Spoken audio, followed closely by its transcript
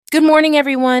Good morning,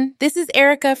 everyone. This is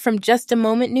Erica from Just a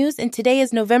Moment News, and today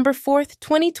is November 4th,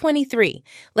 2023.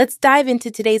 Let's dive into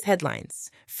today's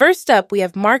headlines. First up, we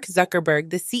have Mark Zuckerberg,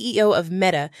 the CEO of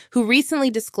Meta, who recently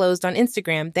disclosed on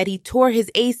Instagram that he tore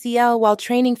his ACL while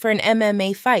training for an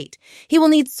MMA fight. He will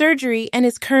need surgery and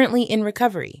is currently in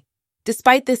recovery.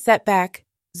 Despite this setback,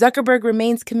 Zuckerberg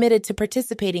remains committed to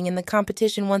participating in the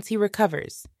competition once he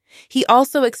recovers. He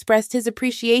also expressed his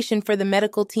appreciation for the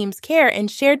medical team's care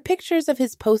and shared pictures of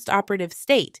his post-operative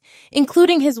state,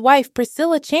 including his wife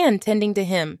Priscilla Chan tending to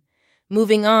him.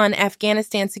 Moving on,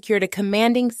 Afghanistan secured a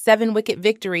commanding 7-wicket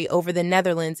victory over the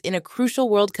Netherlands in a crucial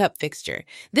World Cup fixture.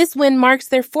 This win marks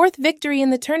their 4th victory in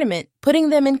the tournament, putting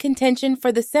them in contention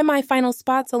for the semi-final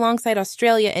spots alongside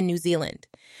Australia and New Zealand.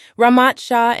 Ramat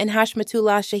Shah and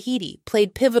Hashmatullah Shahidi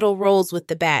played pivotal roles with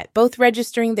the bat, both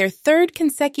registering their 3rd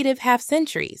consecutive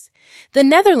half-centuries. The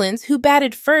Netherlands, who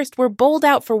batted first, were bowled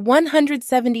out for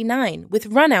 179, with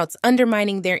runouts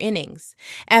undermining their innings.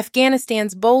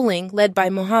 Afghanistan's bowling, led by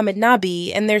Mohammad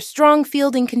Nabi, and their strong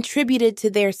fielding contributed to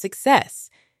their success.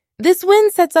 This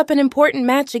win sets up an important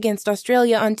match against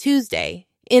Australia on Tuesday.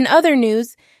 In other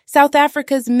news, South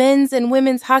Africa's men's and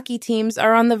women's hockey teams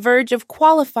are on the verge of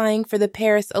qualifying for the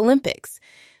Paris Olympics.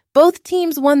 Both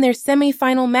teams won their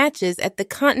semi-final matches at the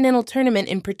Continental Tournament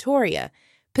in Pretoria,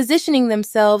 positioning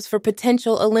themselves for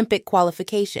potential Olympic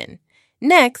qualification.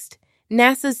 Next,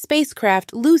 NASA's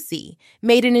spacecraft Lucy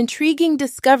made an intriguing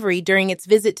discovery during its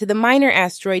visit to the minor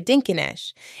asteroid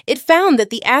Dinkinesh. It found that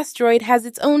the asteroid has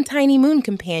its own tiny moon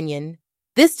companion.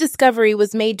 This discovery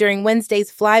was made during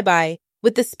Wednesday's flyby,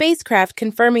 with the spacecraft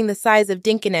confirming the size of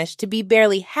Dinkinesh to be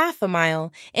barely half a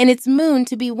mile and its moon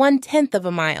to be 1/10 of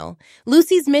a mile.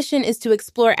 Lucy's mission is to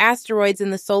explore asteroids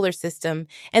in the solar system,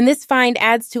 and this find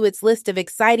adds to its list of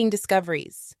exciting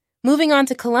discoveries. Moving on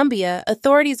to Colombia,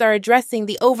 authorities are addressing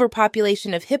the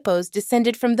overpopulation of hippos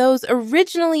descended from those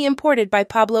originally imported by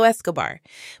Pablo Escobar.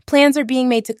 Plans are being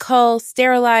made to cull,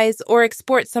 sterilize, or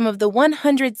export some of the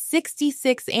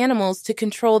 166 animals to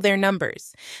control their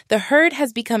numbers. The herd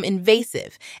has become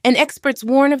invasive, and experts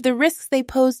warn of the risks they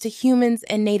pose to humans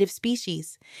and native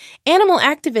species. Animal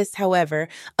activists, however,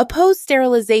 oppose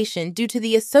sterilization due to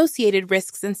the associated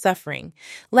risks and suffering.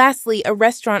 Lastly, a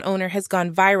restaurant owner has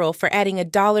gone viral for adding a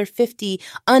 $1.50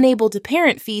 unable to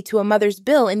parent fee to a mother's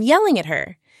bill and yelling at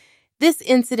her. This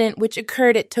incident, which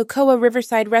occurred at Tocoa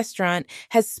Riverside Restaurant,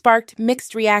 has sparked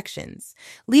mixed reactions.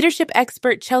 Leadership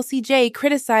expert Chelsea J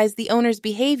criticized the owner's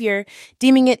behavior,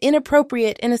 deeming it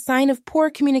inappropriate and a sign of poor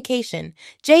communication.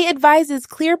 J advises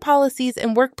clear policies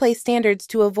and workplace standards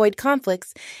to avoid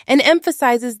conflicts and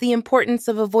emphasizes the importance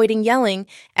of avoiding yelling,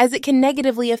 as it can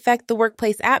negatively affect the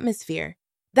workplace atmosphere.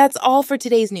 That's all for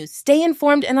today's news. Stay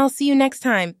informed, and I'll see you next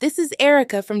time. This is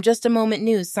Erica from Just a Moment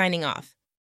News signing off.